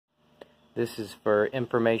This is for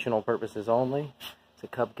informational purposes only. It's a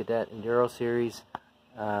Cadet Enduro series.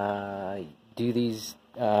 Do these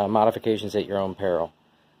modifications at your own peril.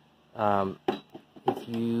 If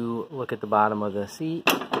you look at the bottom of the seat,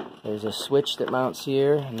 there's a switch that mounts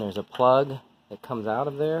here, and there's a plug that comes out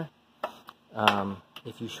of there.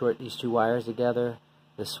 If you short these two wires together,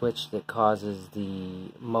 the switch that causes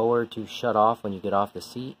the mower to shut off when you get off the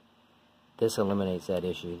seat, this eliminates that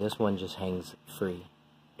issue. This one just hangs free.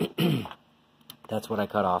 That's what I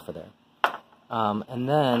cut off of there. And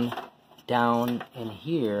then down in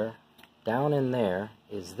here, down in there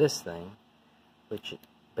is this thing, which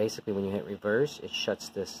basically when you hit reverse, it shuts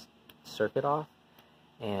this circuit off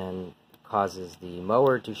and causes the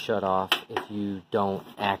mower to shut off if you don't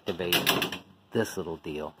activate this little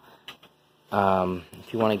deal.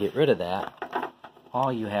 If you want to get rid of that,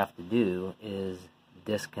 all you have to do is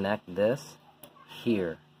disconnect this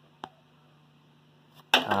here.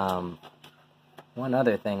 One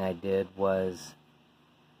other thing I did was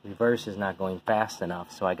reverse is not going fast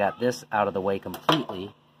enough, so I got this out of the way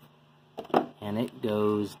completely, and it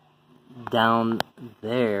goes down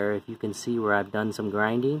there. If you can see where I've done some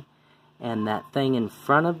grinding, and that thing in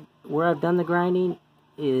front of where I've done the grinding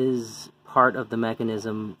is part of the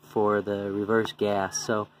mechanism for the reverse gas.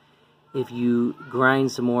 So if you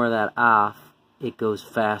grind some more of that off, it goes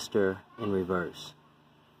faster in reverse.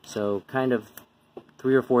 So kind of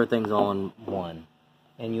 3 or 4 things all in one.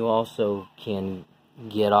 And you also can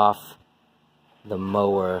get off the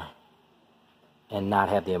mower and not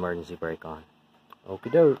have the emergency brake on.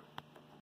 Okie doke.